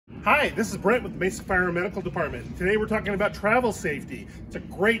Hi, this is Brent with the Mesa Fire and Medical Department. Today we're talking about travel safety. It's a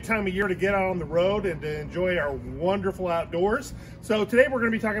great time of year to get out on the road and to enjoy our wonderful outdoors. So today we're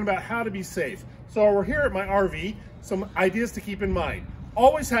going to be talking about how to be safe. So we're here at my RV, some ideas to keep in mind.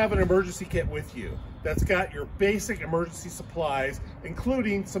 Always have an emergency kit with you that's got your basic emergency supplies,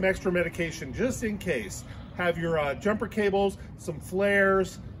 including some extra medication just in case. Have your jumper cables, some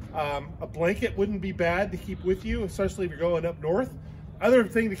flares, a blanket wouldn't be bad to keep with you, especially if you're going up north. Other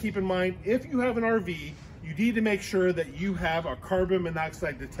thing to keep in mind, if you have an RV, you need to make sure that you have a carbon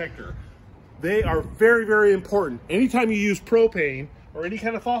monoxide detector. They are very, very important. Anytime you use propane or any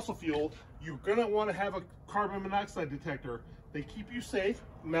kind of fossil fuel, you're gonna wanna have a carbon monoxide detector. They keep you safe,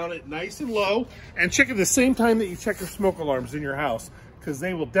 mount it nice and low, and check at the same time that you check your smoke alarms in your house, because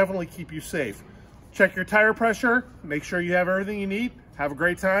they will definitely keep you safe. Check your tire pressure, make sure you have everything you need. Have a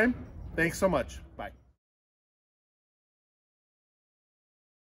great time. Thanks so much.